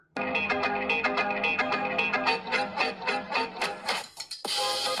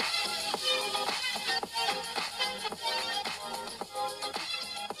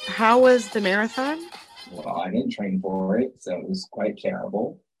how was the marathon? Well, I didn't train for it, so it was quite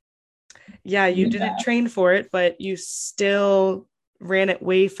terrible. Yeah, you Really didn't bad. train for it, but you still ran it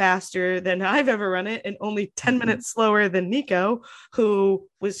way faster than I've ever run it and only 10 minutes slower than Nico, who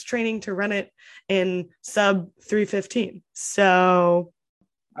was training to run it in sub 3:15. So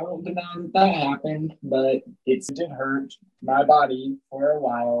I won't deny that happened, but it did hurt my body for a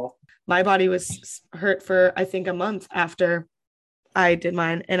while. my body was hurt for, I think, a month after I did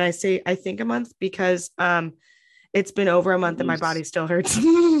mine. And I say, I think a month because it's been over a month and my body still hurts.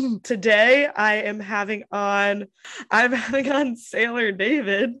 Today I'm having on Sailor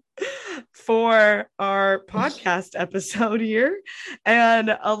David for our podcast episode here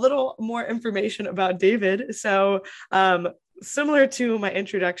and a little more information about David. So similar to my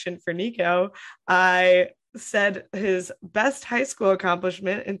introduction for Nico, I said his best high school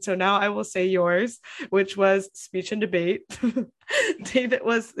accomplishment. And so now I will say yours, which was speech and debate. David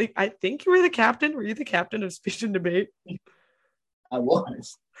was, I think you were the captain. Were you the captain of speech and debate? I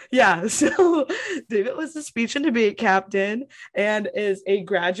was. Yeah, so David was the speech and debate captain and is a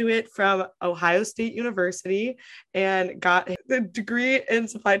graduate from Ohio State University and got the degree in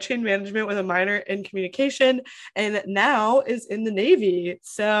supply chain management with a minor in communication and now is in the Navy.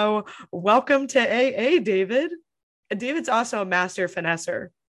 So welcome to AA, David. David's also a master finesser,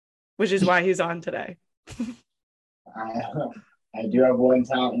 which is why he's on today. I, I do have one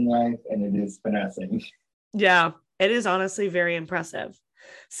talent in life, and it is finessing. Yeah, it is honestly very impressive.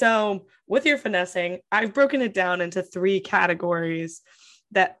 So, with your finessing, I've broken it down into three categories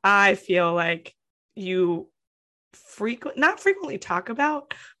that I feel like you not frequently talk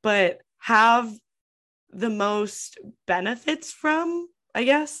about, but have the most benefits from, I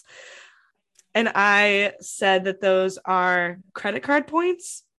guess. And I said that those are credit card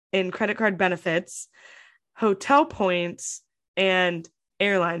points and credit card benefits, hotel points, and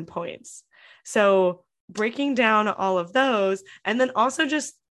airline points. So, breaking down all of those, and then also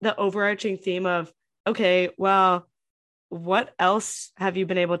just the overarching theme of, okay, well, what else have you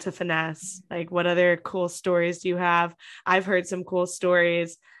been able to finesse? Like, what other cool stories do you have? I've heard some cool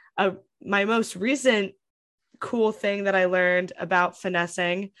stories. My most recent cool thing that I learned about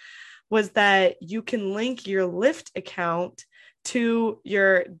finessing was that you can link your Lyft account to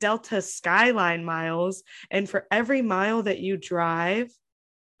your Delta Skyline miles. And for every mile that you drive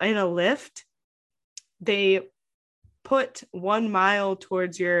in a Lyft, they put 1 mile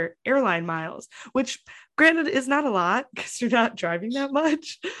towards your airline miles, which granted is not a lot because you're not driving that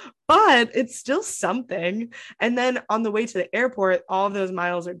much, but it's still something. And then on the way to the airport, all of those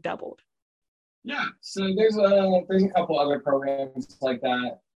miles are doubled. Yeah, so there's a couple other programs like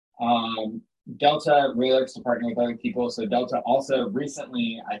that. Delta really likes to partner with other people. So Delta also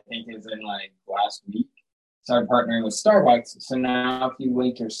recently, I think, is in like last week, started partnering with Starbucks. So now if you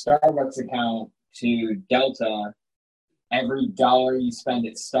link your Starbucks account to Delta, every dollar you spend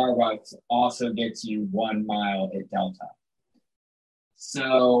at Starbucks also gets you 1 mile at Delta.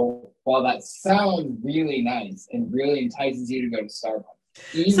 So while that sounds really nice and really entices you to go to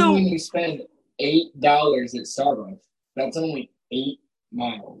Starbucks, even when you spend $8 at Starbucks, that's only 8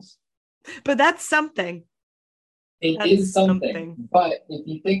 miles. But that's something. It is something. But if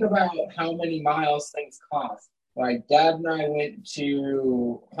you think about how many miles things cost, like Dad and I went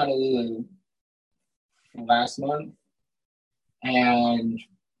to Honolulu last month, and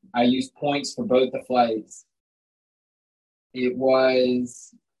I used points for both the flights. It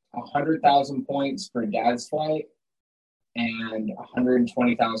was 100,000 points for Dad's flight and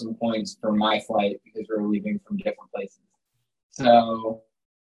 120,000 points for my flight because we were leaving from different places. So,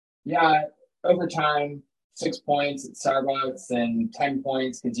 yeah, over time, 6 points at Starbucks and 10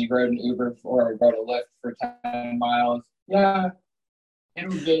 points because you rode an Uber or rode a Lyft for 10 miles. Yeah.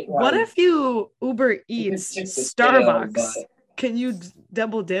 What if you Uber Eats Starbucks? Can you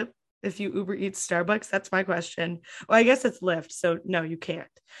double dip if you Uber Eats Starbucks? That's my question. Well, I guess it's Lyft, so no, you can't.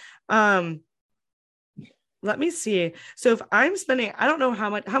 Let me see. So if I'm spending, I don't know how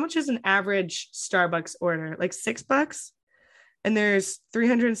much is an average Starbucks order? Like $6? And there's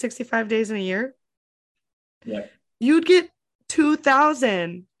 365 days in a year. Yeah. You'd get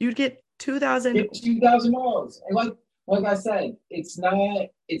 2,000. You'd get 2,000. Get 2,000 miles. And like I said, it's not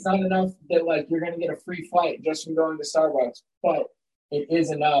enough that like you're gonna get a free flight just from going to Starbucks, but it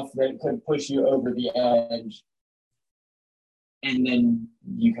is enough that it could push you over the edge, and then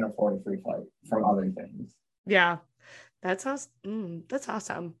you can afford a free flight from other things. Yeah, that's awesome. That's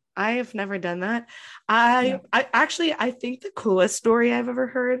awesome. I have never done that. I think the coolest story I've ever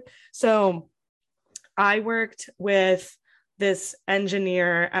heard. So I worked with this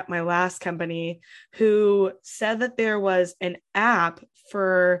engineer at my last company who said that there was an app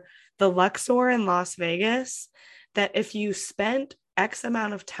for the Luxor in Las Vegas that if you spent X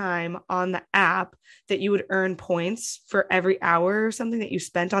amount of time on the app, that you would earn points for every hour or something that you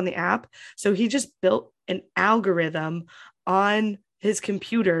spent on the app. So he just built an algorithm on his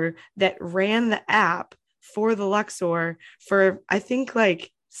computer that ran the app for the Luxor for, I think,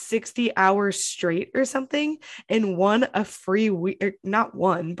 like 60 hours straight or something, and won a free week, not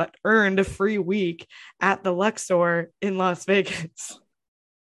won, but earned a free week at the Luxor in Las Vegas.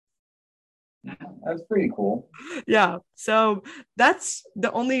 That's pretty cool. Yeah. So that's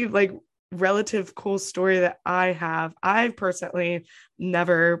the only like relative cool story that I have. I've personally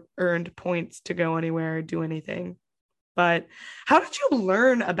never earned points to go anywhere or do anything. But how did you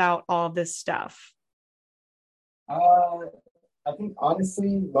learn about all of this stuff? I think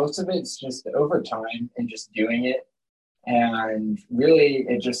honestly, most of it's just over time and just doing it. And really,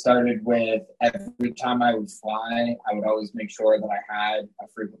 it just started with every time I would fly, I would always make sure that I had a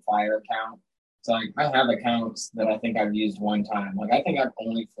frequent flyer account. So like I have accounts that I think I've used one time. Like I think I've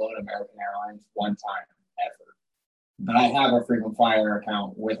only flown American Airlines one time ever. But I have a frequent flyer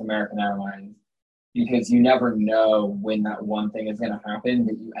account with American Airlines because you never know when that one thing is going to happen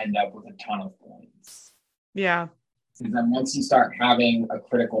that you end up with a ton of points. Yeah. And then once you start having a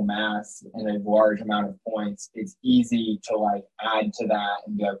critical mass and a large amount of points, it's easy to like add to that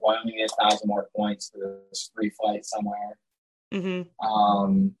and be like, well, I only need 1,000 more points for this free flight somewhere.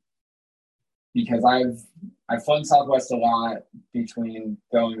 Mm-hmm. Because I've flown Southwest a lot between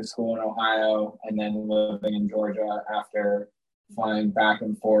going to school in Ohio and then living in Georgia. After flying back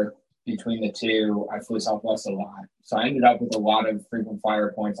and forth between the two, I flew Southwest a lot. So I ended up with a lot of frequent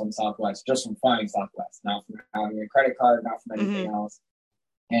flyer points on Southwest just from flying Southwest, not from having a credit card, not from anything else.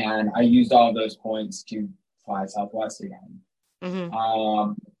 And I used all of those points to fly Southwest again.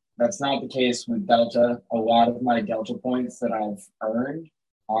 That's not the case with Delta. A lot of my Delta points that I've earned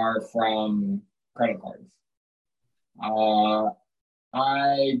are from credit cards.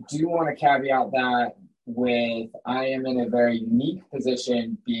 I do want to caveat that with I am in a very unique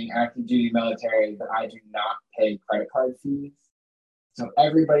position being active duty military that I do not pay credit card fees. So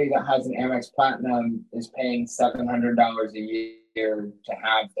everybody that has an Amex Platinum is paying $700 a year to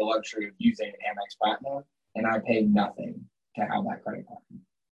have the luxury of using an Amex Platinum, and I pay nothing to have that credit card.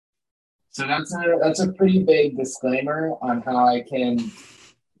 So that's a pretty big disclaimer on how I can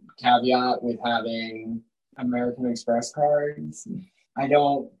caveat with having American Express cards. I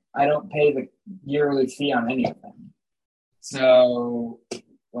don't pay the yearly fee on any of them. So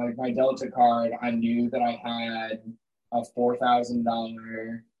like my Delta card, I knew that I had a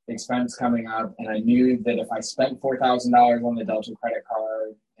 $4,000 expense coming up, and I knew that if I spent $4,000 on the Delta credit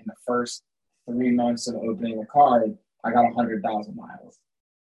card in the first 3 months of opening the card, I got 100,000 miles.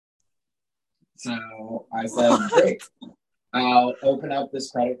 So I said, great, I'll open up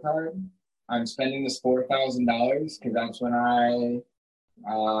this credit card. I'm spending this $4,000 because that's when I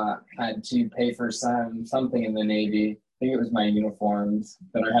had to pay for something in the Navy. I think it was my uniforms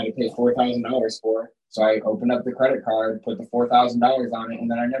that I had to pay $4,000 for. So I opened up the credit card, put the $4,000 on it, and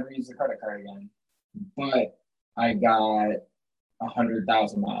then I never used the credit card again. But I got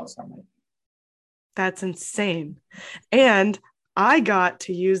 100,000 miles from it. That's insane. And I got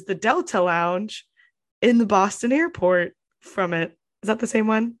to use the Delta Lounge in the Boston airport from it. Is that the same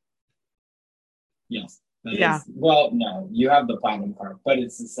one? Yes. Yeah. Well, no, you have the platinum card, but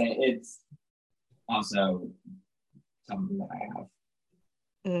it's the same. It's also something that I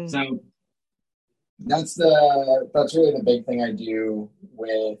have. So that's really the big thing I do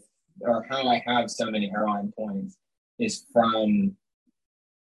with, or how I have so many airline points, is from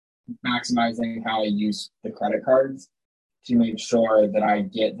maximizing how I use the credit cards to make sure that I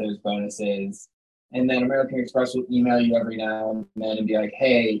get those bonuses. And then American Express will email you every now and then and be like,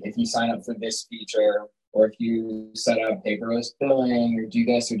 hey, if you sign up for this feature, or if you set up paperless billing or do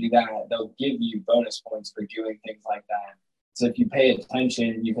this or do that, they'll give you bonus points for doing things like that. So if you pay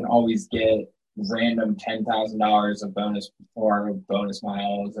attention, you can always get random $10,000 of bonus or bonus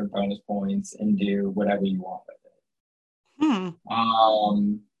miles or bonus points and do whatever you want with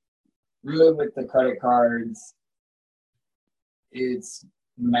it. Really with the credit cards, it's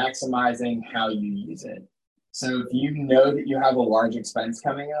maximizing how you use it. So if you know that you have a large expense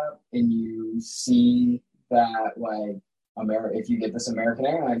coming up and you see that like if you get this American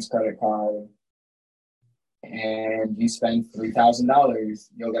Airlines credit card and you spend $3,000,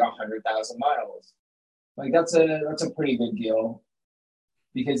 you'll get 100,000 miles. Like that's a pretty good deal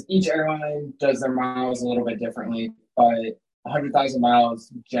because each airline does their miles a little bit differently, but 100,000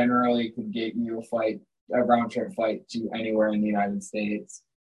 miles generally could get you a flight a round trip flight to anywhere in the United States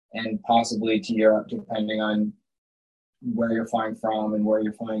and possibly to Europe, depending on where you're flying from and where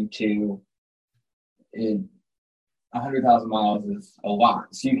you're flying to. 100,000 miles is a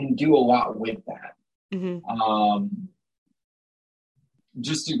lot. So you can do a lot with that.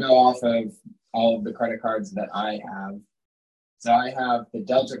 Just to go off of all of the credit cards that I have. So I have the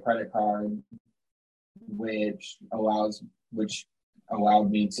Delta credit card, which allowed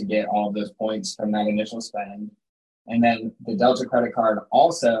me to get all of those points from that initial spend. And then the Delta credit card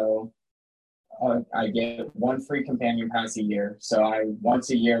also, I get one free companion pass a year. So I once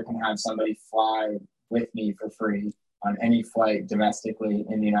a year can have somebody fly with me for free on any flight domestically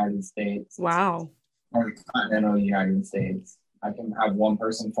in the United States. Wow. Or the continental United States. I can have one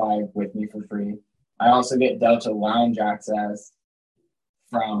person fly with me for free. I also get Delta lounge access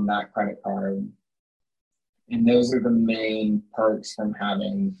from that credit card. And those are the main perks from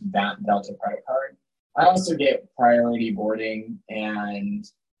having that Delta credit card. I also get priority boarding and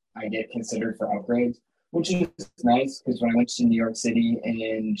I get considered for upgrades, which is nice because when I went to New York City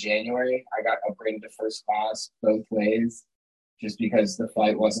in January, I got upgraded to first class both ways just because the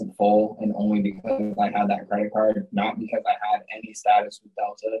flight wasn't full and only because I had that credit card, not because I had any status with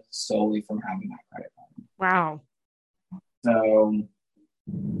Delta, solely from having that credit card. Wow. So,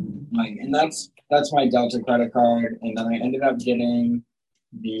 and that's my Delta credit card. And then I ended up getting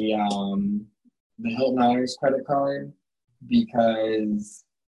the Hilton Honors credit card because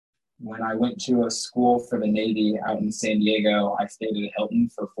when I went to a school for the Navy out in San Diego, I stayed at a Hilton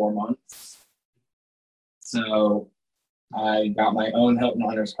for 4 months. So I got my own Hilton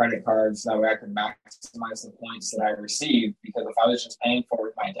Honors credit card so that way I could maximize the points that I received, because if I was just paying for it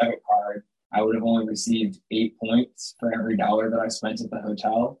with my debit card, I would have only received 8 points for every dollar that I spent at the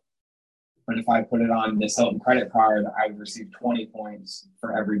hotel. But if I put it on this Hilton credit card, I would receive 20 points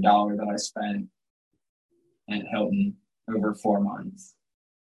for every dollar that I spent at Hilton over 4 months.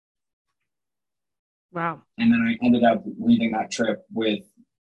 Wow. And then I ended up leaving that trip with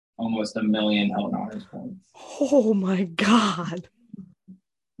almost 1 million Hilton Honors points. Oh my God.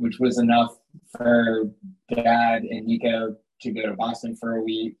 Which was enough for Dad and Nico to go to Boston for a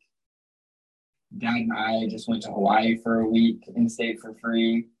week. Dad and I just went to Hawaii for a week and stayed for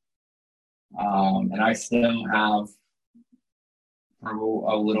free. And I still have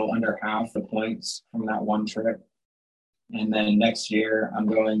a little under half the points from that one trip. And then next year, I'm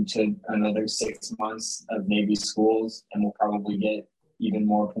going to another 6 months of Navy schools, and we'll probably get even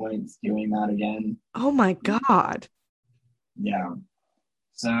more points doing that again. Oh my God. Yeah.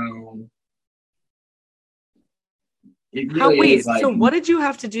 So it really is like, so what did you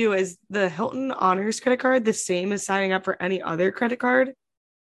have to do? Is the Hilton Honors credit card the same as signing up for any other credit card?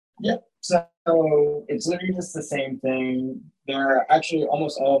 Yep. So it's literally just the same thing. There are actually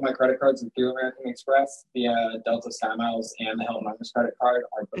almost all of my credit cards are through American Express. The Delta SkyMiles and the Hilton Honors credit card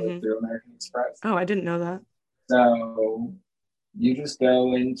are both through American Express. Oh, I didn't know that. So you just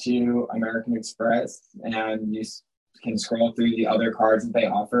go into American Express and you can scroll through the other cards that they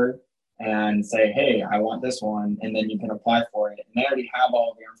offer and say, hey, I want this one. And then you can apply for it. And they already have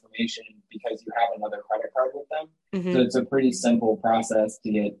all the information because you have another credit card with them. So it's a pretty simple process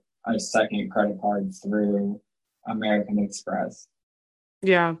to get a second credit card through American Express.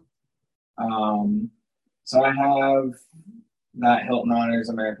 Yeah. So I have that Hilton Honors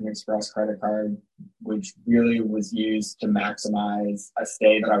American Express credit card, which really was used to maximize a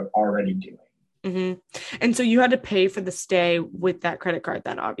stay that I was already doing. And so you had to pay for the stay with that credit card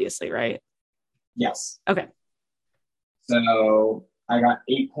then, obviously, right? Yes. Okay. So I got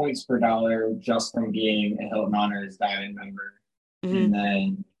 8 points per dollar just from being a Hilton Honors Diamond member. And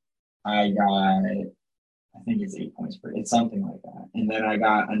then I got, I think it's 8 points per, it's something like that. And then I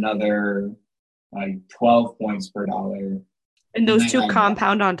got another like 12 points per dollar. And those two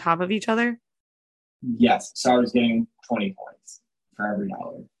compound on top of each other? Yes. So I was getting 20 points for every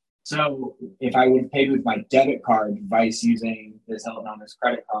dollar. So if I would have paid with my debit card, vice using this Hilton Honors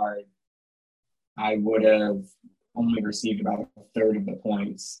credit card, I would have only received about a third of the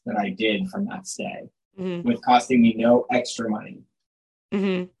points that I did from that stay, with costing me no extra money.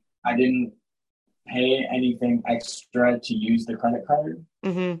 I didn't pay anything extra to use the credit card.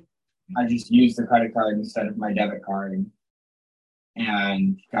 I just used the credit card instead of my debit card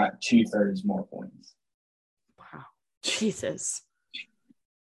and got 2/3 more points. Wow. Jesus.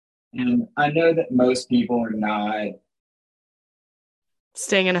 And I know that most people are not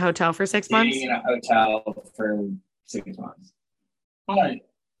staying in a hotel for 6 months. Staying in a hotel for 6 months. But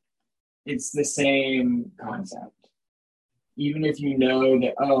it's the same concept. Even if you know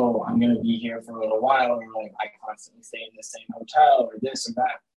that, oh, I'm going to be here for a little while, or like I constantly stay in the same hotel or this or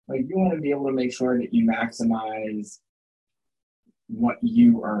that. Like, you want to be able to make sure that you maximize what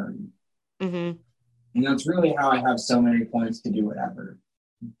you earn. Mm-hmm. And that's really how I have so many points to do whatever.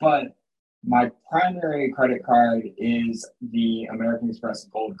 But my primary credit card is the American Express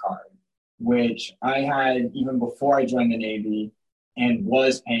Gold Card, which I had even before I joined the Navy and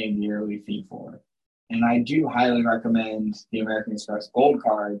was paying the yearly fee for. And I do highly recommend the American Express Gold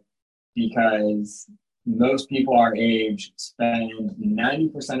Card because most people our age spend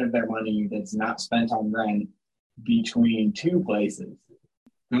 90% of their money that's not spent on rent between two places: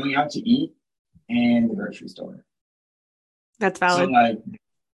 going out to eat and the grocery store. That's valid. So, like,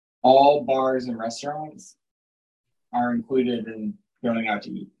 all bars and restaurants are included in going out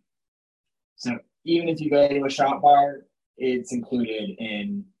to eat. So even if you go to a shop bar, it's included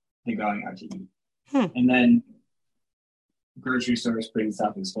in the going out to eat. And then grocery store is pretty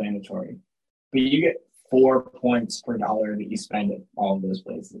self-explanatory. But you get 4 points per dollar that you spend at all of those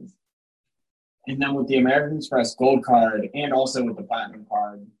places. And then with the American Express Gold Card and also with the Platinum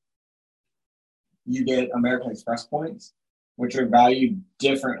Card, you get American Express points, which are valued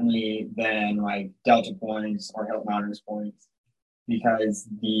differently than like Delta points or Hilton Honors points, because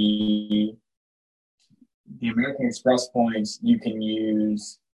the American Express points you can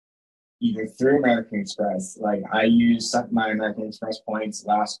use either through American Express. Like, I used my American Express points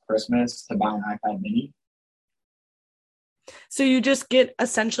last Christmas to buy an iPad mini. So you just get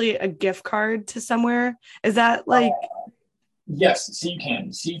essentially a gift card to somewhere? Is that like... Yes, so you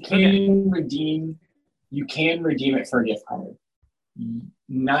can. So you can redeem it for a gift card.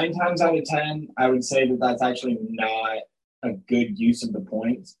 9 times out of 10, I would say that that's actually not a good use of the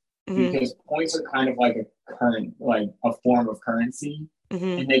points, because points are kind of like a form of currency,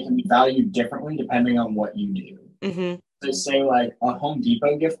 and they can be valued differently depending on what you do. So say like a Home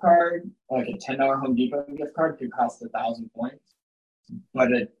Depot gift card, like a $10 Home Depot gift card could cost 1,000 points,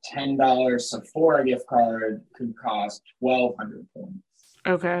 but a $10 Sephora gift card could cost 1,200 points.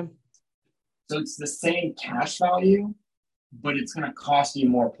 Okay. So it's the same cash value, but it's going to cost you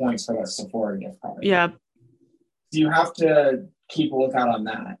more points for that Sephora gift card. Yeah. So you have to keep a lookout on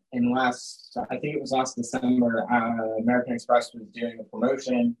that. And I think it was last December, American Express was doing a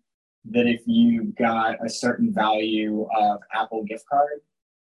promotion that if you got a certain value of Apple gift card,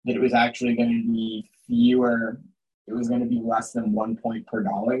 that it was actually going to be it was going to be less than 1 point per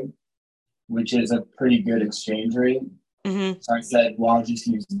dollar, which is a pretty good exchange rate. So I said, well, I'll just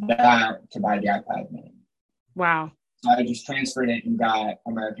use that to buy the iPad mini. Wow. So I just transferred it and got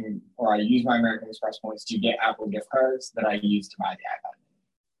I used my American Express points to get Apple gift cards that I used to buy the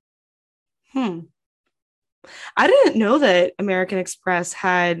iPad mini. I didn't know that American Express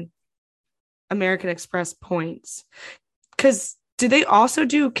had American Express points. Because do they also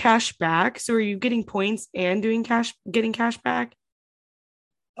do cash back? So are you getting points and getting cash back?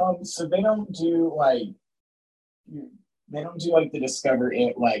 So they don't do like the Discover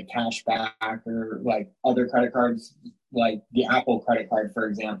It like cash back or like other credit cards. Like the Apple credit card, for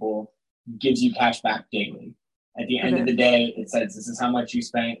example, gives you cash back daily. At the end of the day, it says, this is how much you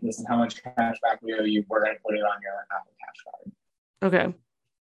spent, this is how much cash back we owe you, we're going to put it on your Apple cash card. Okay.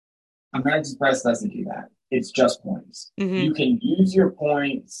 American Express doesn't do that. It's just points. You can use your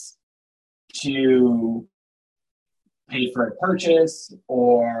points to pay for a purchase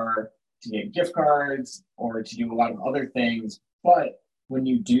or to get gift cards or to do a lot of other things. But when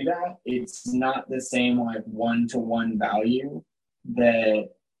you do that, it's not the same like one-to-one value that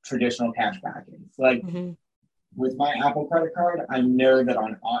traditional cash back is. Like with my Apple credit card, I know that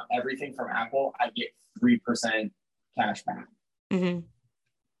on everything from Apple, I get 3% cash back.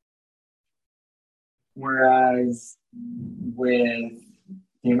 Whereas with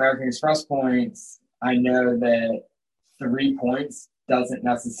the American Express points, I know that 3 points doesn't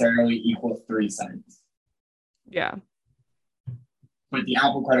necessarily equal 3 cents. Yeah. But the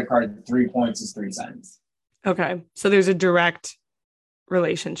Apple credit card, 3 points is 3 cents. Okay. So there's a direct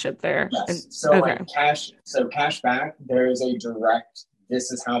relationship there. Yes. Like cash back, there is a direct,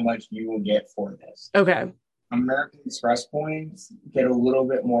 this is how much you will get for this. Okay. American Express points get a little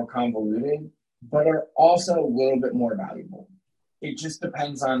bit more convoluted, but are also a little bit more valuable. It just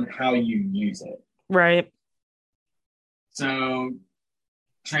depends on how you use it. Right. So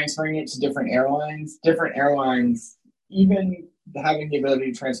transferring it to different airlines, even having the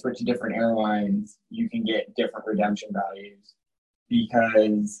ability to transfer to different airlines, you can get different redemption values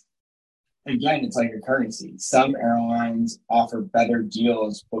because, again, it's like a currency. Some airlines offer better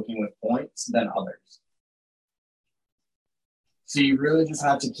deals booking with points than others. So you really just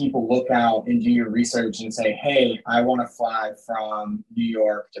have to keep a lookout and do your research and say, hey, I want to fly from New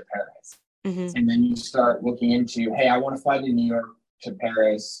York to Paris. And then you start looking into, hey, I want to fly to New York to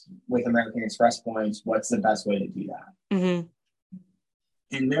Paris with American Express points, what's the best way to do that? Mm-hmm.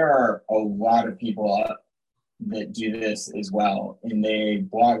 And there are a lot of people that do this as well. And they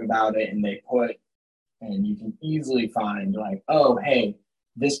blog about it and they put, and you can easily find like, oh, hey,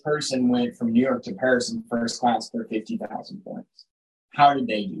 this person went from New York to Paris in first class for 50,000 points. How did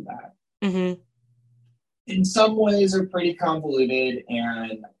they do that? Mm-hmm. In some ways are pretty convoluted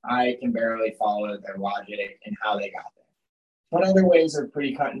and I can barely follow their logic and how they got there. But other ways are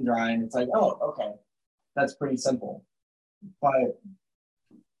pretty cut and dry and it's like, oh, okay, that's pretty simple. But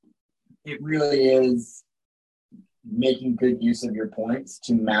it really is making good use of your points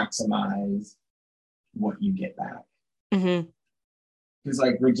to maximize what you get back. Mm-hmm. Because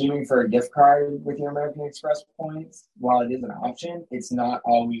like redeeming for a gift card with your American Express points, while it is an option, it's not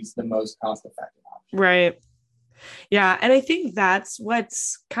always the most cost-effective option. Right. Yeah. And I think that's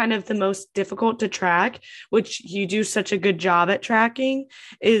what's kind of the most difficult to track, which you do such a good job at tracking,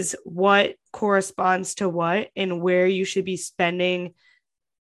 is what corresponds to what and where you should be spending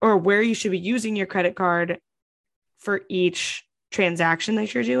or where you should be using your credit card for each transaction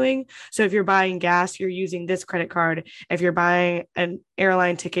that you're doing. So if you're buying gas, you're using this credit card. If you're buying an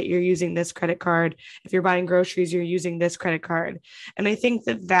airline ticket, you're using this credit card. If you're buying groceries, you're using this credit card. And I think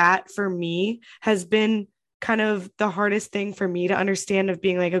that for me has been kind of the hardest thing for me to understand, of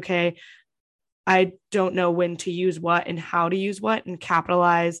being like, okay, I don't know when to use what and how to use what and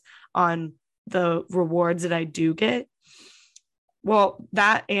capitalize on the rewards that I do get. Well,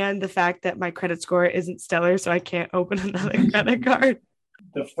 that and the fact that my credit score isn't stellar, so I can't open another credit card.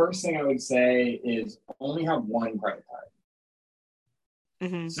 The first thing I would say is only have one credit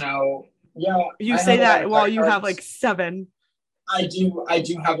card. Mm-hmm. So, yeah. You say that while you have like 7. I do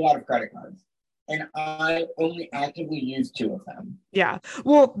have a lot of credit cards. And I only actively use 2 of them. Yeah.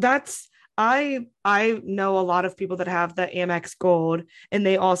 Well, I know a lot of people that have the Amex Gold, and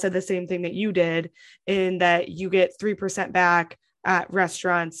they all said the same thing that you did, in that you get 3% back at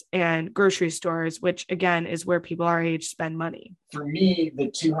restaurants and grocery stores, which again is where people our age spend money. For me, the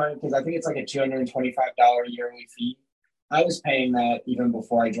 200, because I think it's like a $225 yearly fee. I was paying that even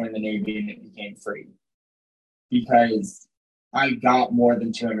before I joined the Navy and it became free, because I got more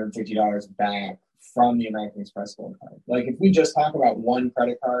than $250 back from the American Express Gold card. Like if we just talk about one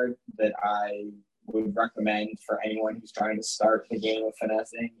credit card that I would recommend for anyone who's trying to start the game of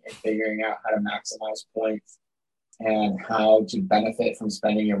finessing and figuring out how to maximize points and how to benefit from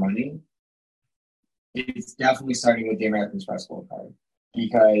spending your money, it's definitely starting with the American Express Gold card,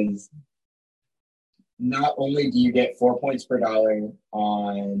 because not only do you get 4 points per dollar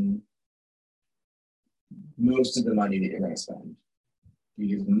on most of the money that you're going to spend,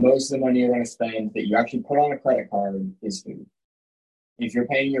 because most of the money you're going to spend that you actually put on a credit card is food. If you're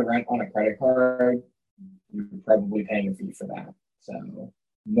paying your rent on a credit card, you're probably paying a fee for that. So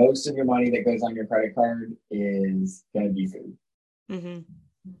most of your money that goes on your credit card is going to be food. Mm-hmm.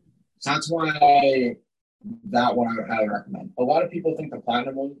 So that's why that one I would highly recommend. A lot of people think the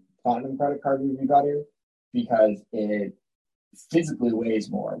platinum credit card would be better because it physically weighs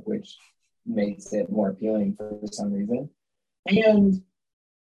more, which makes it more appealing for some reason. And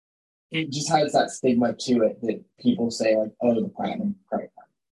it just has that stigma to it that people say like, oh, the platinum credit card.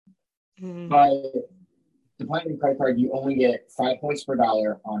 Mm-hmm. But the platinum credit card, you only get 5 points per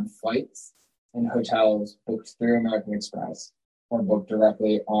dollar on flights and hotels booked through American Express or booked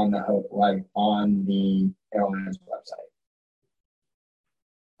directly on on the airline's website.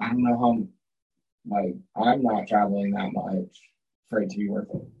 I don't know how, I'm not traveling that much for it to be worth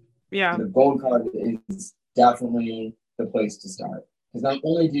it. Yeah. The gold card is definitely the place to start. Because not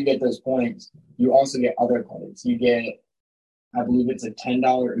only do you get those points, you also get other credits. You get, I believe it's a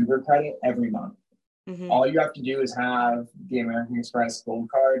 $10 Uber credit every month. Mm-hmm. All you have to do is have the American Express Gold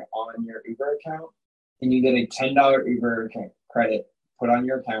card on your Uber account, and you get a $10 Uber credit put on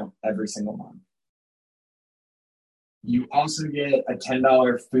your account every single month. You also get a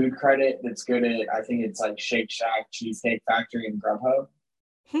 $10 food credit that's good at, I think it's like Shake Shack, Cheesecake Factory, and Grubhub.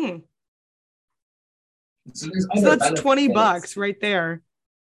 So that's $20 right there.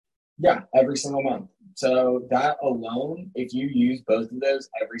 Yeah, every single month. So that alone, if you use both of those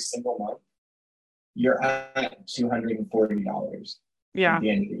every single month, you're at $240 at the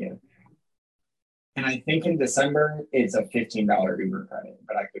end of the year. And I think in December, it's a $15 Uber credit,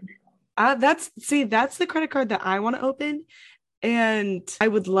 but I could be wrong. That's the credit card that I want to open, and I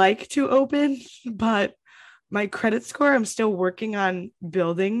would like to open, but my credit score, I'm still working on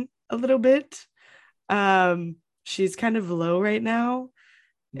building a little bit. She's kind of low right now,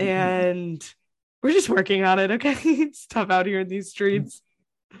 and we're just working on it. Okay. It's tough out here in these streets.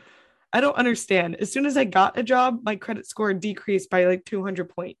 I don't understand. As soon as I got a job, my credit score decreased by like 200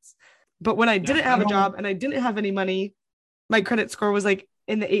 points. But when I didn't have a job and I didn't have any money, my credit score was like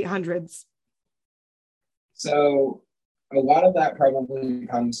in the 800s. So a lot of that probably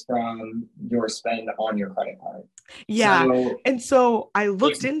comes from your spend on your credit card. Yeah. And so I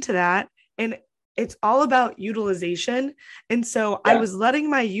looked into that, and it's all about utilization. And so I was letting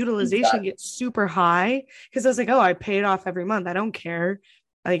my utilization get super high because I was like, oh, I pay it off every month. I don't care.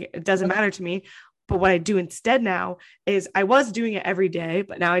 Like, it doesn't matter to me. But what I do instead now is I was doing it every day,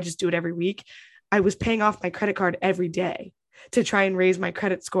 but now I just do it every week. I was paying off my credit card every day to try and raise my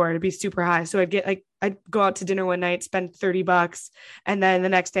credit score to be super high. So I'd go out to dinner one night, spend $30, and then the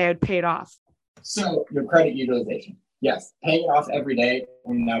next day I'd pay it off. So your credit utilization, yes, paying it off every day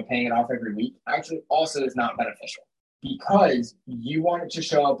and now paying it off every week actually also is not beneficial because you want it to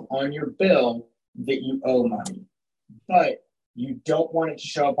show up on your bill that you owe money, but you don't want it to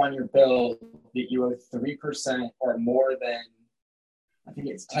show up on your bill that you owe 3% or more than, I think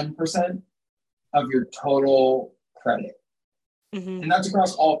it's 10% of your total credit. Mm-hmm. And that's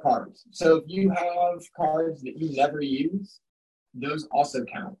across all cards. So if you have cards that you never use, those also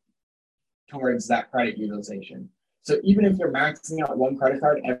count towards that credit utilization. So even if you're maxing out one credit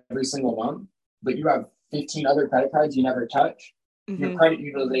card every single month, but you have 15 other credit cards you never touch, your credit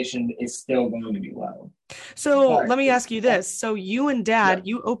utilization is still going to be low. So let me ask you this. So you and Dad,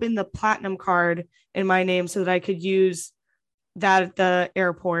 you opened the platinum card in my name so that I could use that at the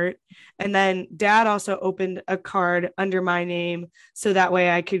airport. And then Dad also opened a card under my name so that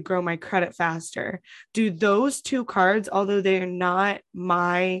way I could grow my credit faster. Do those two cards, although they're in my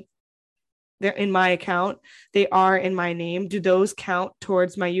account, they are in my name, do those count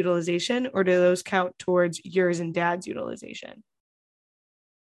towards my utilization, or do those count towards yours and Dad's utilization?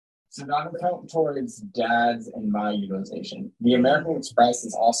 So that would count towards Dad's and my utilization. The American Express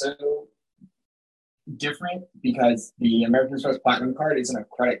is also different because the American Express Platinum card isn't a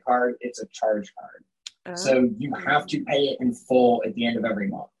credit card, it's a charge card. So you have to pay it in full at the end of every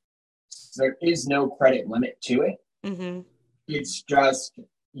month. So there is no credit limit to it. Mm-hmm. It's just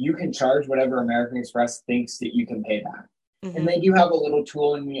you can charge whatever American Express thinks that you can pay back. Mm-hmm. And they do have a little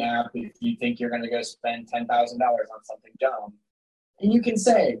tool in the app if you think you're going to go spend $10,000 on something dumb. And you can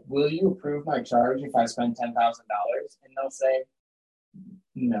say, will you approve my charge if I spend $10,000? And they'll say,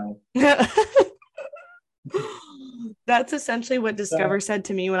 no. That's essentially what Discover said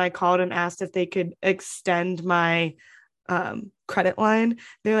to me when I called and asked if they could extend my credit line.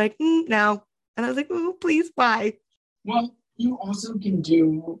 They're like, no. And I was like, oh, please, why? Well, you also can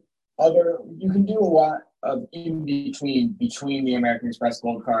do a lot of in between the American Express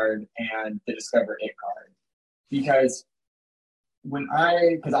Gold card and the Discover It card. Because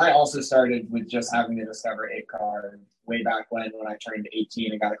I also started with just having the Discover It card way back when I turned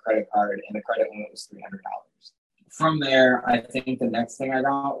 18 and got a credit card, and the credit limit was $300. From there, I think the next thing I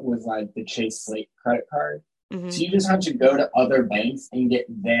got was like the Chase Slate credit card. Mm-hmm. So you just have to go to other banks and get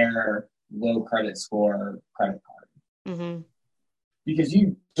their low credit score credit card. Mm-hmm. Because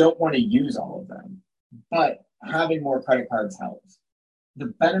you don't want to use all of them, but having more credit cards helps. The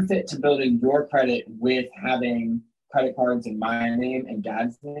benefit to building your credit with having credit cards in my name and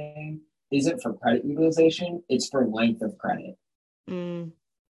Dad's name isn't for credit utilization, it's for length of credit and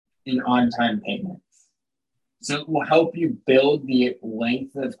on-time payments. So it will help you build the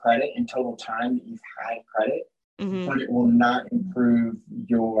length of credit and total time that you've had credit, but it will not improve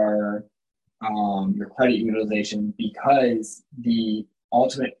your credit utilization because the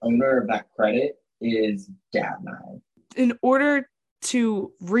ultimate owner of that credit is Dad and I. In order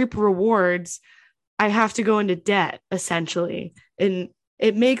to reap rewards, I have to go into debt, essentially. And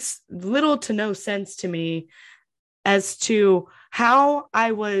it makes little to no sense to me as to how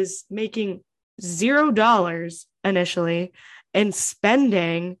I was making $0 initially and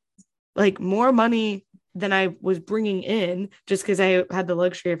spending like more money than I was bringing in just because I had the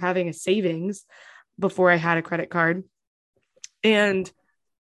luxury of having a savings before I had a credit card. And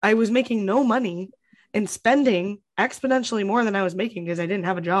I was making no money and spending exponentially more than I was making because I didn't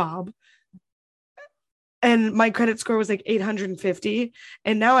have a job. And my credit score was like 850.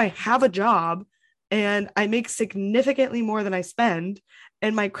 And now I have a job and I make significantly more than I spend.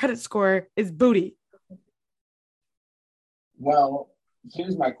 And my credit score is booty. Well,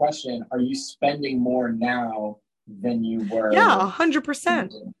 here's my question. Are you spending more now than you were? Yeah,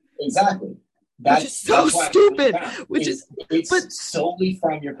 100%. Exactly. Which is so stupid. It's solely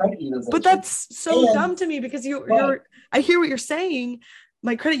from your credit utilization. But that's so dumb to me because I hear what you're saying.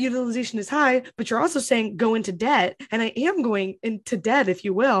 My credit utilization is high, but you're also saying go into debt. And I am going into debt, if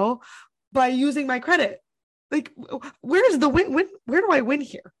you will, by using my credit. Like, where's the win? Where do I win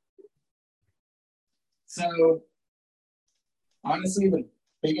here? So honestly, the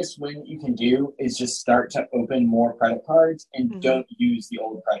biggest win you can do is just start to open more credit cards and don't use the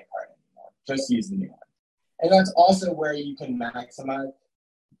old credit card anymore. Just use the new one. And that's also where you can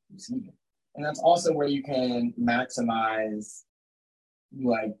maximize,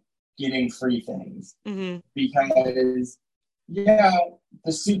 like getting free things. Because the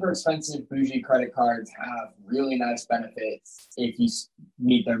super expensive bougie credit cards have really nice benefits if you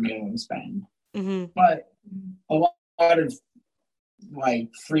meet their minimum spend. But a lot of like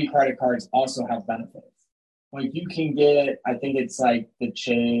free credit cards also have benefits. Like you can get, I think it's like the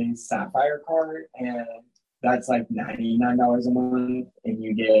Chase Sapphire card, and that's like $99 a month, and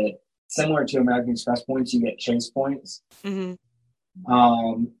you get, similar to American Express points, you get Chase points.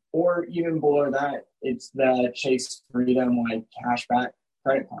 Or even below that, it's the Chase Freedom like cashback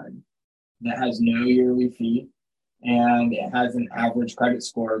credit card that has no yearly fee, and it has an average credit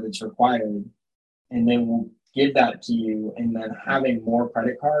score that's required, and they will give that to you. And then having more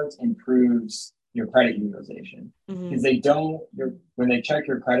credit cards improves your credit utilization, because when they check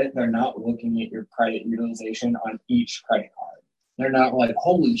your credit, they're not looking at your credit utilization on each credit card. They're not like,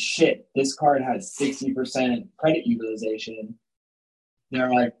 holy shit, this card has 60% credit utilization. They're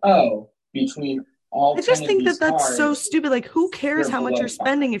like, oh, between all I just think that's cards, so stupid. Like, who cares how much you're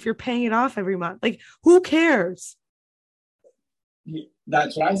spending if you're paying it off every month? Like, who cares?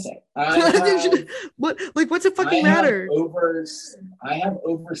 That's what I say. What's it fucking matter? I have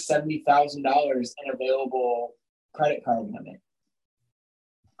over $70,000 in available credit card limit.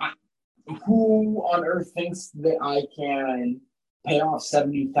 Who on earth thinks that I can pay off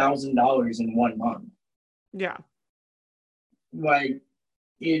 $70,000 in 1 month? Yeah. Like,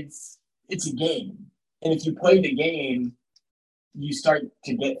 it's a game. And if you play the game, you start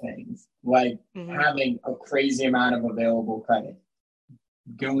to get things like having a crazy amount of available credit,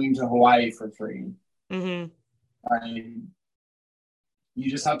 going to Hawaii for free. You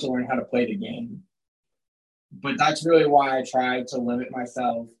just have to learn how to play the game. But that's really why I try to limit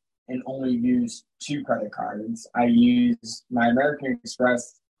myself and only use 2 credit cards. I use my American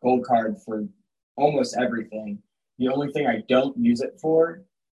Express Gold card for almost everything. The only thing I don't use it for,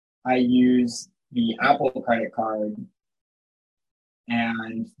 I use the Apple credit card,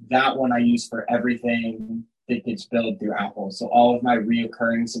 and that one I use for everything that gets billed through Apple. So all of my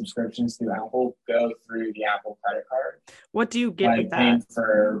reoccurring subscriptions through Apple go through the Apple credit card. What do you get with that?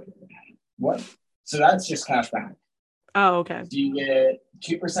 For what? So that's just cash back. Oh, okay. So you get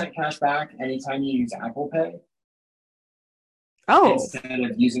 2% cash back anytime you use Apple Pay. Oh. Instead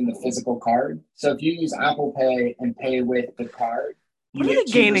of using the physical card. So if you use Apple Pay and pay with the card, what are they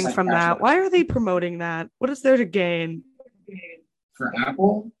gaining from that? Why are they promoting that? What is there to gain? For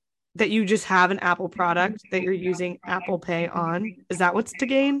Apple? That you just have an Apple product that you're using Apple Pay on? Is that what's to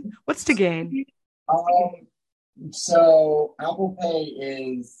gain? What's to gain? So Apple Pay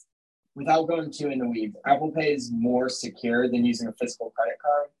is, without going too in the weeds, Apple Pay is more secure than using a physical credit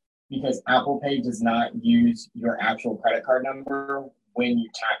card, because Apple Pay does not use your actual credit card number when you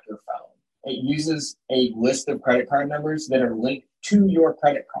tap your phone. It uses a list of credit card numbers that are linked to your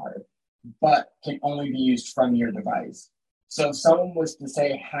credit card, but can only be used from your device. So if someone was to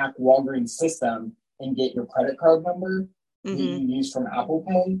say hack Walgreens system and get your credit card number that you use from Apple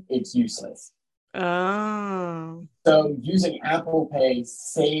Pay, it's useless. Oh. So using Apple Pay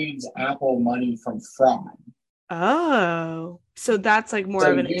saves Apple money from fraud. Oh. So that's like more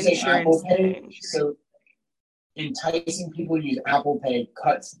of an insurance thing. So enticing people to use Apple Pay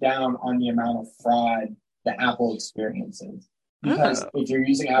cuts down on the amount of fraud that Apple experiences. Because if you're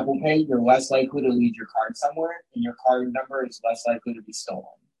using Apple Pay, you're less likely to leave your card somewhere, and your card number is less likely to be stolen.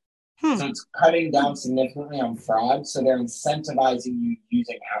 So it's cutting down significantly on fraud. So they're incentivizing you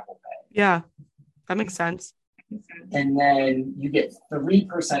using Apple Pay. Yeah, that makes sense. And then you get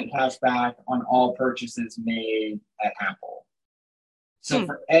 3% cash back on all purchases made at Apple. So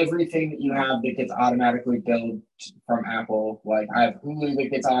for everything that you have that gets automatically billed from Apple, like I have Hulu that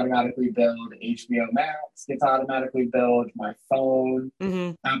gets automatically billed, HBO Max gets automatically billed, my phone,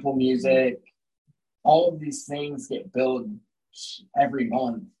 Apple Music, all of these things get billed every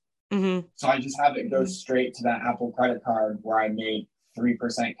month. So I just have it go straight to that Apple credit card where I make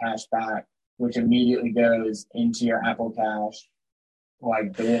 3% cash back, which immediately goes into your Apple Cash.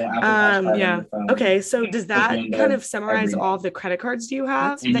 Like the little Apple Cash card on your phone. Okay, so does that kind of summarize all of the credit cards do you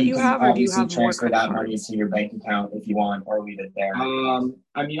have or do you have more credit that cards? Money to your bank account if you want, or leave it there.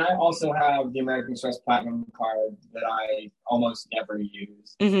 I mean, I also have the American Express Platinum card that I almost never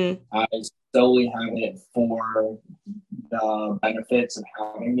use. I solely have it for the benefits of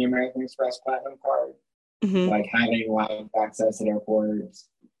having the American Express Platinum card, like having live access at airports,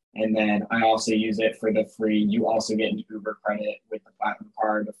 And then I also use it for the free. You also get an Uber credit with the Platinum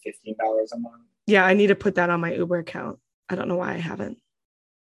card of $15 a month. Yeah, I need to put that on my Uber account. I don't know why I haven't.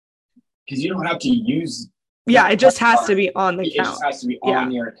 Because you don't have to use. Yeah, it just has to be on the It account. just has to be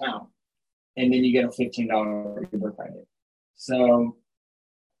on your account. And then you get a $15 Uber credit. So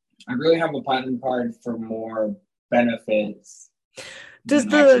I really have a Platinum card for more benefits. Does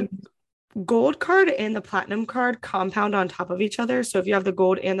the gold card and the platinum card compound on top of each other? So if you have the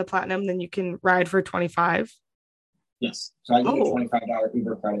gold and the platinum, then you can ride for 25. Yes. So I get a $25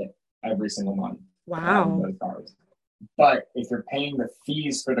 Uber credit every single month. Wow. Both cards. But if you're paying the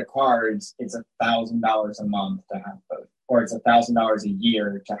fees for the cards, it's $1,000 a month to have both, or it's $1,000 a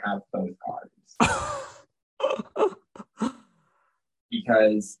year to have both cards.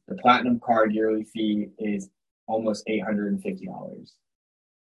 Because the platinum card yearly fee is almost $850.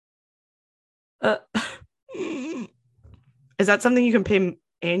 Is that something you can pay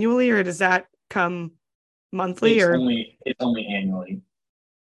annually, or does that come monthly? It's only annually.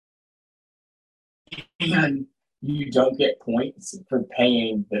 And you don't get points for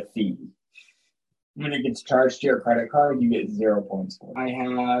paying the fee. When it gets charged to your credit card, you get 0 points for it. I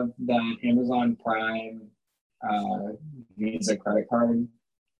have the Amazon Prime Visa credit card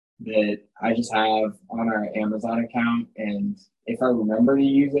that I just have on our Amazon account. And if I remember to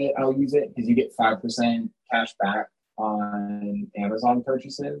use it, I'll use it because you get 5% cash back on Amazon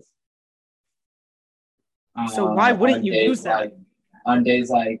purchases. So why wouldn't you use that? On days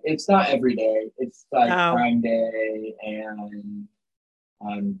like, it's not every day. It's like Prime Day and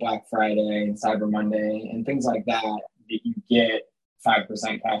on Black Friday and Cyber Monday and things like that you get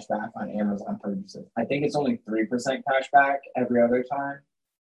 5% cash back on Amazon purchases. I think it's only 3% cash back every other time.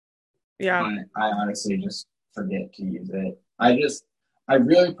 Yeah. But I honestly just forget to use it. I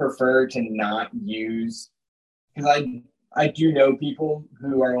really prefer to not use, because I do know people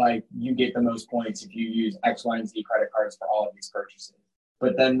who are like, you get the most points if you use X, Y, and Z credit cards for all of these purchases.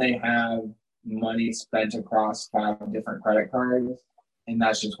 But then they have money spent across 5 different credit cards, and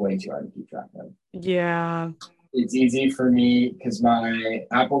that's just way too hard to keep track of. Yeah. It's easy for me because my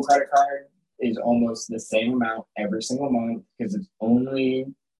Apple credit card is almost the same amount every single month because it's only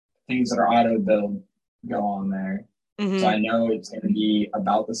things that are auto billed go on there. Mm-hmm. So I know it's going to be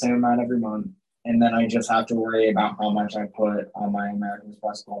about the same amount every month. And then I just have to worry about how much I put on my American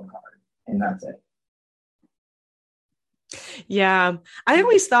Express Gold card. And that's it. Yeah. I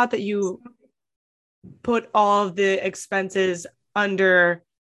always thought that you put all of the expenses under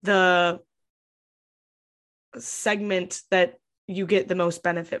the segment that you get the most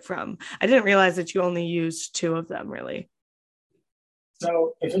benefit from. I didn't realize that you only used 2 of them, really.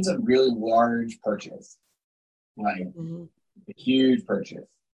 So if it's a really large purchase, like a huge purchase,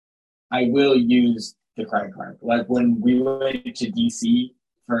 I will use the credit card. Like when we went to DC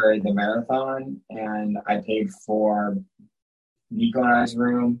for the marathon and I paid for Nico and I's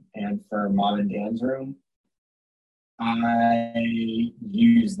room and for Mom and Dan's room, I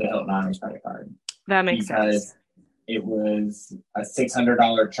used the Hilton Honors credit card. That makes sense. It was a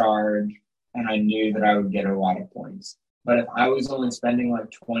 $600 charge and I knew that I would get a lot of points. But if I was only spending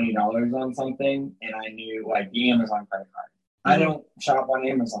like $20 on something and I knew like the Amazon credit card, I don't shop on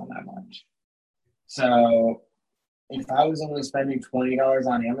Amazon that much. So if I was only spending $20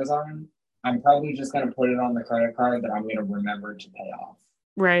 on Amazon, I'm probably just going to put it on the credit card that I'm going to remember to pay off.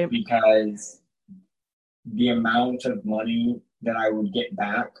 Right. Because the amount of money that I would get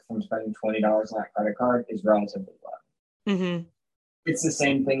back from spending $20 on that credit card is relatively low. Mm-hmm. It's the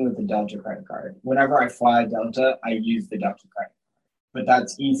same thing with the Delta credit card. Whenever I fly Delta, I use the Delta credit card. But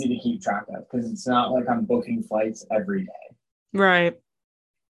that's easy to keep track of because it's not like I'm booking flights every day. Right.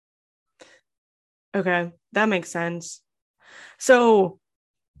 Okay, that makes sense. So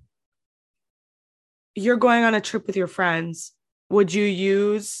you're going on a trip with your friends. Would you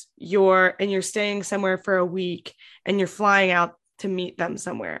use and you're staying somewhere for a week and you're flying out to meet them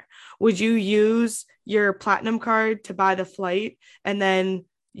somewhere? Would you use your platinum card to buy the flight and then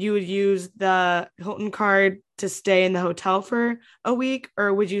you would use the Hilton card to stay in the hotel for a week,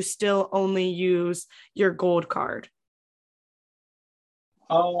 or would you still only use your gold card?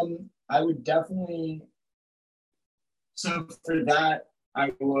 I would definitely. So for that,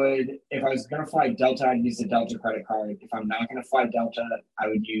 I would, if I was going to fly Delta, I'd use the Delta credit card. If I'm not going to fly Delta, I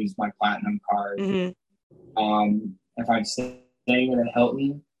would use my platinum card. Mm-hmm. If I'm staying at a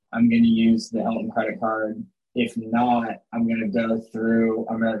Hilton, I'm going to use the Hilton credit card. If not, I'm going to go through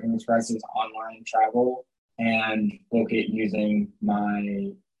American Express's online travel and book it using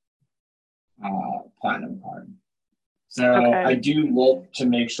my platinum card. So I do look to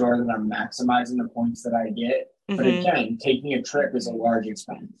make sure that I'm maximizing the points that I get. But Mm-hmm. again, taking a trip is a large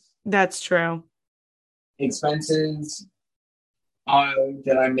expense. That's true. Expenses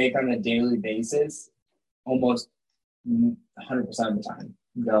that I make on a daily basis, almost 100% of the time,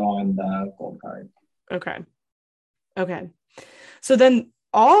 go on the gold card. Okay. Okay. So then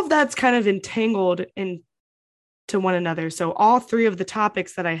all of that's kind of entangled into one another. So all three of the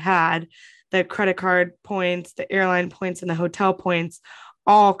topics that I had, the credit card points, the airline points, and the hotel points,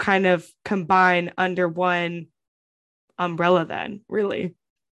 all kind of combine under one umbrella then, really,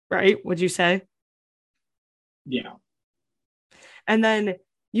 right? Would you say? Yeah. And then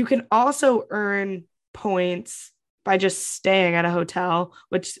you can also earn points by just staying at a hotel,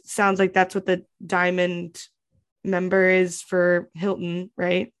 which sounds like that's what the diamond member is for Hilton,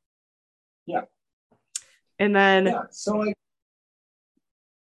 right? Yeah. And then, Yeah. So like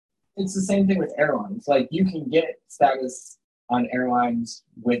it's the same thing with airlines. Like you can get status on airlines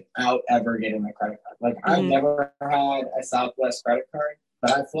without ever getting a credit card. Like I never had a Southwest credit card,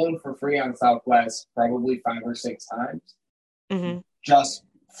 but I've flown for free on Southwest probably 5 or 6 times just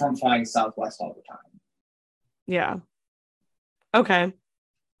from flying Southwest all the time. yeah. Okay.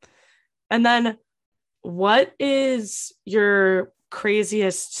 And then what is your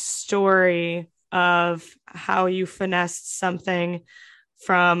craziest story of how you finessed something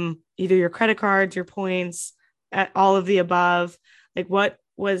from either your credit cards, your points, all of the above? Like, what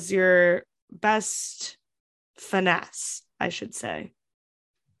was your best finesse, I should say?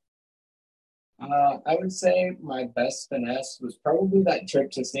 I would say my best finesse was probably that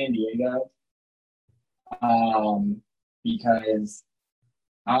trip to San Diego, because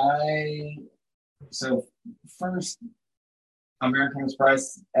I so first American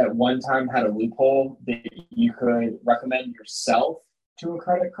Express at one time had a loophole that you could recommend yourself to a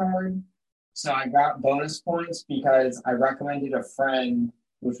credit card. So I got bonus points because I recommended a friend,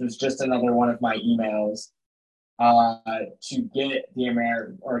 which was just another one of my emails, to get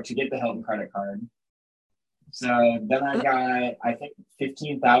the Hilton credit card. So then I got, I think,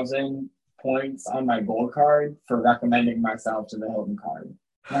 15,000 points on my gold card for recommending myself to the Hilton card.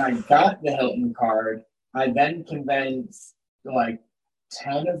 When I got the Hilton card, I then convinced like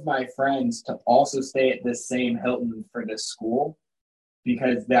 10 of my friends to also stay at this same Hilton for this school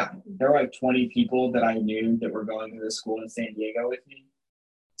because there were like 20 people that I knew that were going to the school in San Diego with me.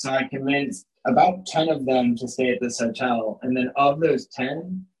 So I convinced about 10 of them to stay at this hotel. And then of those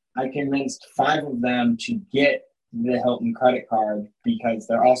 10, I convinced 5 of them to get the Hilton credit card because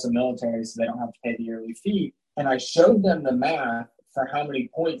they're also military, so they don't have to pay the yearly fee. And I showed them the math for how many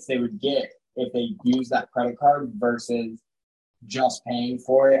points they would get if they use that credit card versus just paying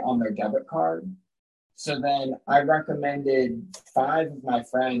for it on their debit card. So then I recommended 5 of my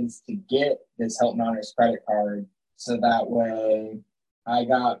friends to get this Hilton Honors credit card. So that way I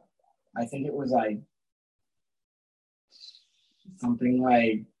got, I think it was like something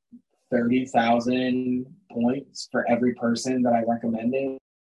like 30,000 points for every person that I recommended.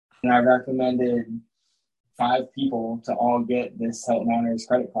 And I recommended 5 people to all get this Hilton Honors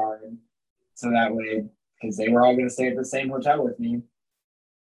credit card. So that way, because they were all going to stay at the same hotel with me.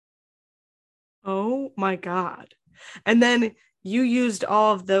 Oh my God. And then you used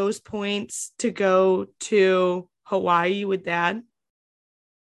all of those points to go to Hawaii with dad?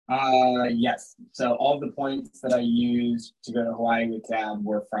 Yes. So all the points that I used to go to Hawaii with dad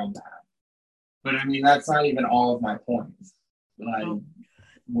were from that. But I mean, that's not even all of my points. Like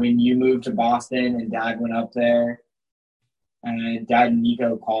when you moved to Boston and dad went up there, and dad and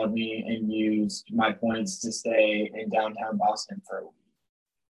Nico called me and used my points to stay in downtown Boston for a week.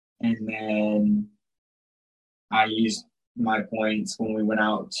 And then I used my points when we went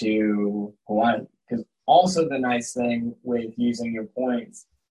out to Hawaii. Because also the nice thing with using your points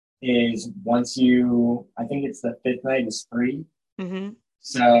is once you, I think it's the 5th night is free. Mm-hmm.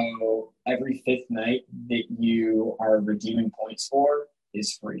 So every 5th night that you are redeeming points for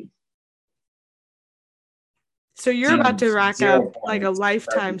is free. So you're about to rack up like a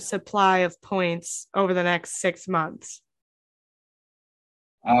lifetime supply of points over the next 6 months.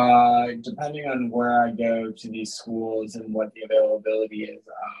 Depending on where I go to these schools and what the availability is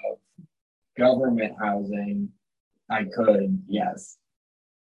of government housing, I could, yes.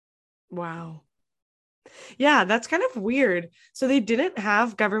 Wow. Yeah, that's kind of weird. So they didn't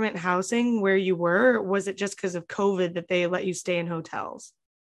have government housing where you were? Or was it just because of COVID that they let you stay in hotels?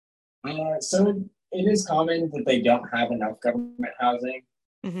 So it is common that they don't have enough government housing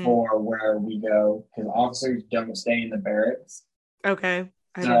for where we go because officers don't stay in the barracks. Okay.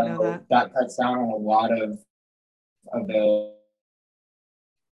 I didn't know that. That cuts down on a lot of available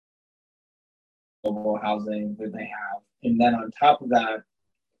housing that they have. And then on top of that,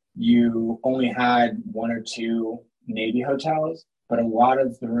 you only had one or two Navy hotels, but a lot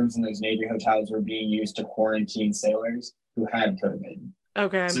of the rooms in those Navy hotels were being used to quarantine sailors who had COVID.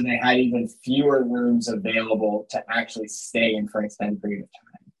 Okay. So they had even fewer rooms available to actually stay in for an extended period of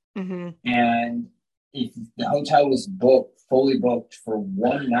time. Mm-hmm. And if the hotel was booked, fully booked for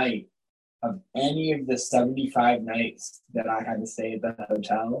one night of any of the 75 nights that I had to stay at the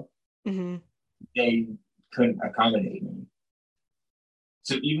hotel, Mm-hmm. they couldn't accommodate me.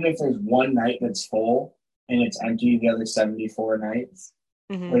 So even if there's one night that's full and it's empty the other 74 nights,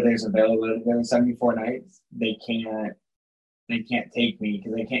 Mm-hmm. where there's availability there 74 nights, they can't take me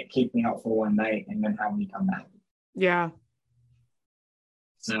because they can't kick me out for one night and then have me come back. Yeah.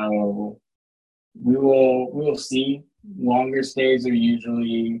 So we will see. Longer stays are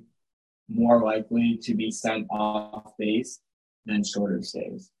usually more likely to be sent off base than shorter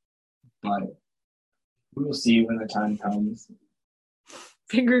stays. But we will see when the time comes.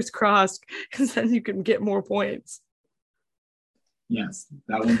 Fingers crossed, because then you can get more points. Yes,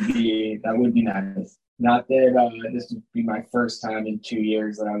 that would be nice. Not that this would be my first time in 2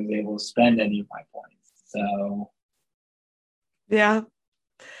 years that I was able to spend any of my points. So Yeah.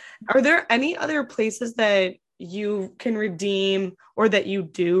 Are there any other places that you can redeem or that you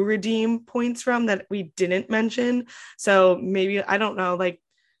do redeem points from that we didn't mention? So maybe, I don't know, like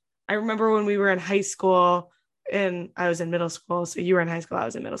I remember when we were in high school and I was in middle school. So you were in high school, I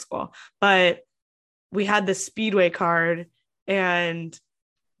was in middle school, but we had the Speedway card and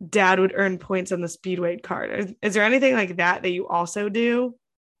dad would earn points on the Speedway card. Is there anything like that that you also do?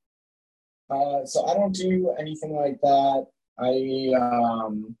 so I don't do anything like that. I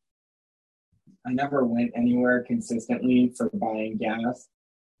never went anywhere consistently for buying gas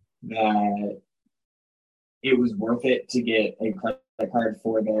that it was worth it to get a credit card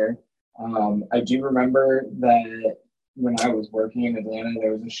for there. I do remember that when I was working in Atlanta,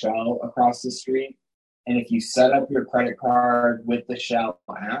 there was a Shell across the street. And if you set up your credit card with the Shell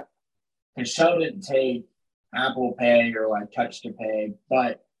app, because Shell didn't take Apple Pay or like Touch to Pay,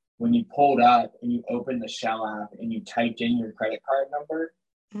 but when you pulled up and you opened the Shell app and you typed in your credit card number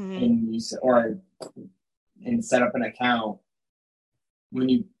Mm-hmm. and set up an account, when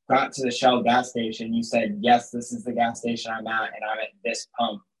you got to the Shell gas station, you said, yes, this is the gas station I'm at, and I'm at this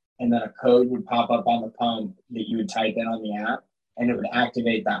pump. And then a code would pop up on the pump that you would type in on the app, and it would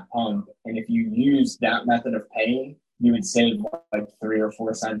activate that pump. And if you used that method of paying, you would save like 3 or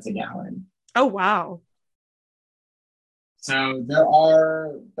 4 cents a gallon. Oh, wow. So there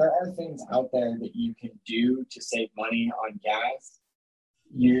are things out there that you can do to save money on gas.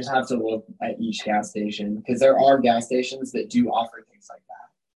 You just have to look at each gas station because there are gas stations that do offer things like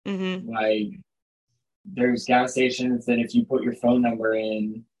that. Mm-hmm. Like there's gas stations that if you put your phone number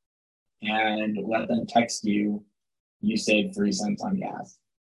in and let them text you, you save 3 cents on gas.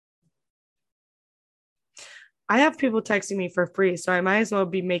 I have people texting me for free, so I might as well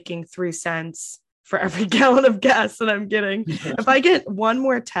be making 3 cents for every gallon of gas that I'm getting. If I get one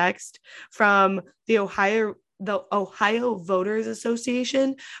more text from the Ohio Voters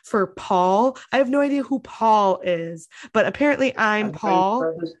Association for Paul, I have no idea who Paul is, but apparently I'm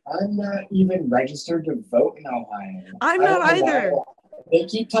Paul. I'm not even registered to vote in Ohio. I'm not either. They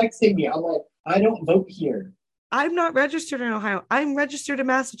keep texting me. I'm like, I don't vote here. I'm not registered in Ohio. I'm registered in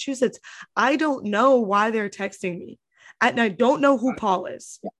Massachusetts. I don't know why they're texting me. And I don't know who Paul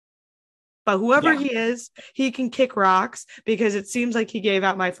is. But whoever he is, he can kick rocks because it seems like he gave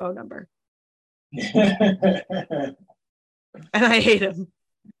out my phone number. And I hate him.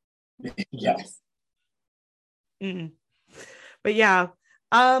 Yes. Mm. But yeah,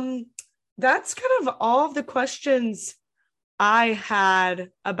 that's kind of all of the questions I had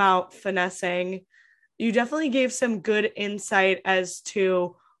about finessing. You definitely gave some good insight as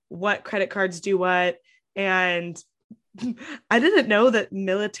to what credit cards do what. And I didn't know that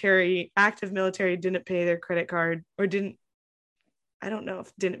active military didn't pay their credit card or didn't. I don't know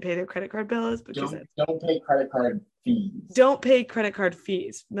if didn't pay their credit card bills because don't pay credit card fees. Don't pay credit card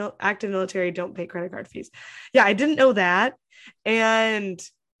fees. Active military don't pay credit card fees. Yeah, I didn't know that. And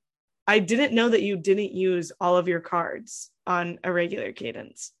I didn't know that you didn't use all of your cards on a regular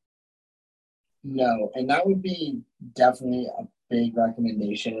cadence. No, and that would be definitely a big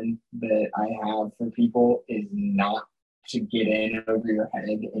recommendation that I have for people is not to get in over your head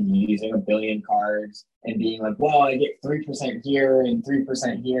and using a billion cards and being like, well, I get 3% here and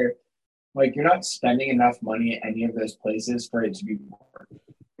 3% here. Like, you're not spending enough money at any of those places for it to be worth it.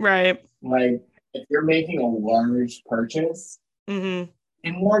 Right. Like, if you're making a large purchase, mm-hmm.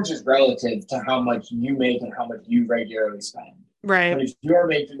 and large is relative to how much you make and how much you regularly spend. Right. But if you're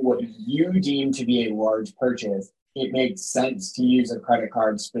making what you deem to be a large purchase, it makes sense to use a credit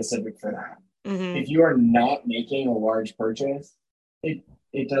card specific for that. Mm-hmm. If you are not making a large purchase, it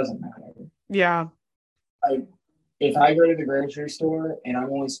doesn't matter. Yeah. If I go to the grocery store and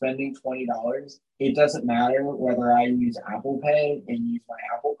I'm only spending $20, it doesn't matter whether I use Apple Pay and use my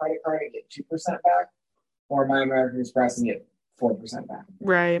Apple credit card and get 2% back, or my American Express and get 4% back.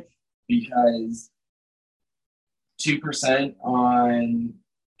 Right. Because 2% on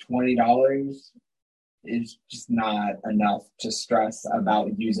 $20 is just not enough to stress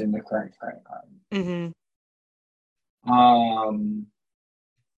about using the correct credit card. Mm-hmm.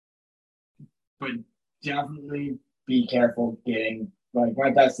 But definitely be careful getting, like,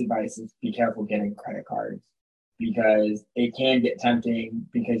 my best advice is be careful getting credit cards, because it can get tempting,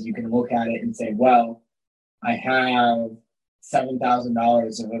 because you can look at it and say, well, I have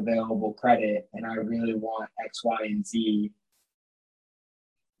 $7,000 of available credit and I really want X, Y, and Z,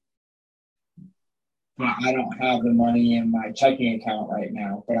 but I don't have the money in my checking account right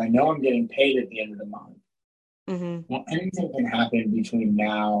now, but I know I'm getting paid at the end of the month. Mm-hmm. Well, anything can happen between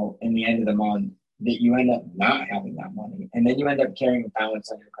now and the end of the month that you end up not having that money. And then you end up carrying a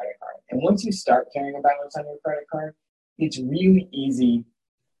balance on your credit card. And once you start carrying a balance on your credit card, it's really easy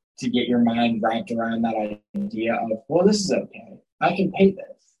to get your mind wrapped around that idea of, well, this is okay. I can pay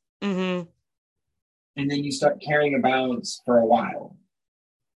this. Mm-hmm. And then you start carrying a balance for a while.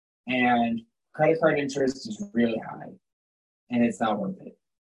 And credit card interest is really high. And it's not worth it.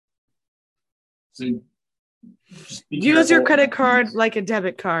 So use your credit card like a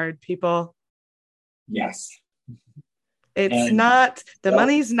debit card, people. Yes. It's not, the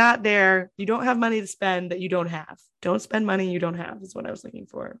money's not there. You don't have money to spend that you don't have. Don't spend money you don't have is what I was looking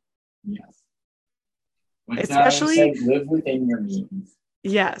for. Yes. Especially live within your means.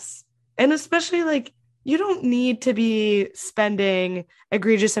 Yes. And especially, like, you don't need to be spending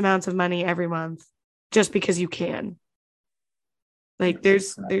egregious amounts of money every month just because you can. Like,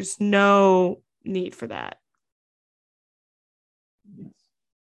 there's no need for that. Yes.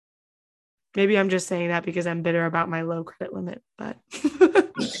 Maybe I'm just saying that because I'm bitter about my low credit limit, but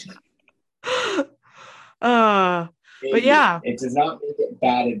but yeah. It does not make it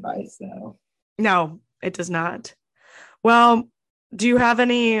bad advice, though. No, it does not. Well, do you have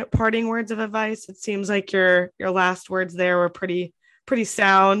any parting words of advice? It seems like your last words there were pretty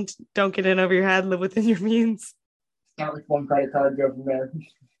sound. Don't get in over your head, live within your means. Start with one credit card, go from there.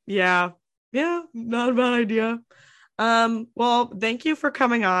 Yeah, not a bad idea. Well, thank you for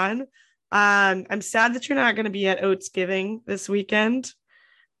coming on. I'm sad that you're not going to be at Oatsgiving this weekend,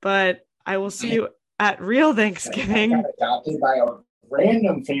 but I will see you at real Thanksgiving. I got adopted by a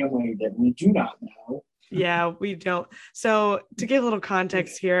random family that we do not know. Yeah, we don't. So to give a little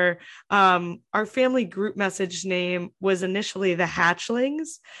context here, our family group message name was initially the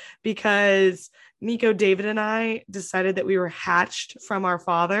Hatchlings because Nico, David, and I decided that we were hatched from our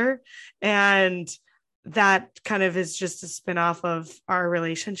father, and that kind of is just a spinoff of our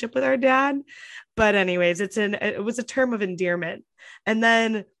relationship with our dad. But anyways, it was a term of endearment. And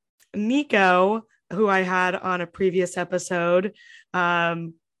then Nico, who I had on a previous episode,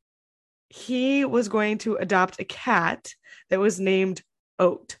 he was going to adopt a cat that was named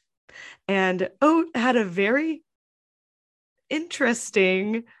Oat. And Oat had a very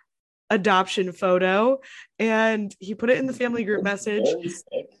interesting adoption photo, and he put it in the family group message.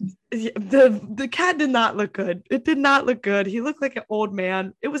 The cat did not look good. It did not look good. He looked like an old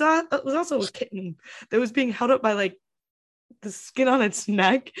man. It was also a kitten that was being held up by, like, the skin on its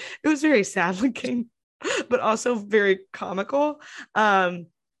neck. It was very sad looking, but also very comical.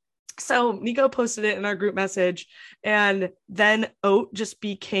 So Nico posted it in our group message, and then Oat just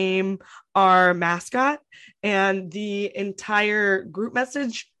became our mascot, and the entire group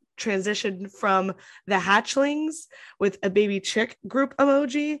message transitioned from the Hatchlings with a baby chick group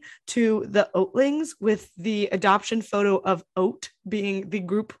emoji to the Oatlings with the adoption photo of Oat being the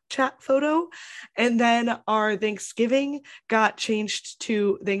group chat photo. And then our Thanksgiving got changed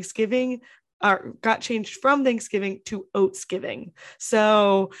from Thanksgiving to Oatsgiving.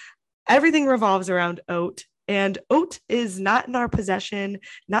 So everything revolves around Oat. And Oat is not in our possession,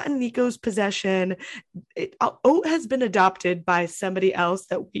 not in Nico's possession. Oat has been adopted by somebody else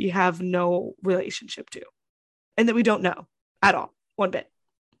that we have no relationship to and that we don't know at all, one bit.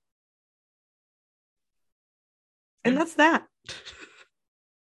 And that's that.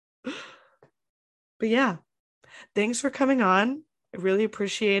 But yeah, thanks for coming on. I really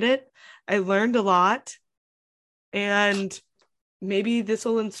appreciate it. I learned a lot. And maybe this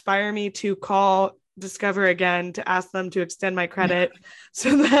will inspire me to call Discover again to ask them to extend my credit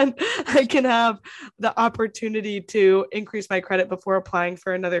so that I can have the opportunity to increase my credit before applying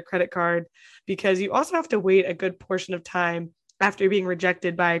for another credit card, because you also have to wait a good portion of time after being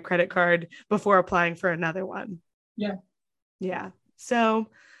rejected by a credit card before applying for another one. Yeah. Yeah. So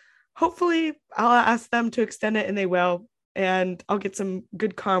hopefully I'll ask them to extend it and they will, and I'll get some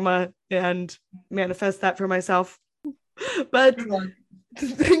good karma and manifest that for myself. But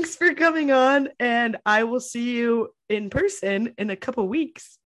thanks for coming on, and I will see you in person in a couple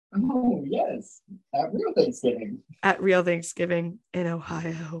weeks. Oh, yes. At Real Thanksgiving. At Real Thanksgiving in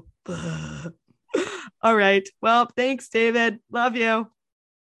Ohio. All right. Well, thanks, David. Love you.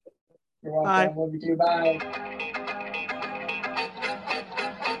 You're welcome. Bye. Love you too. Bye.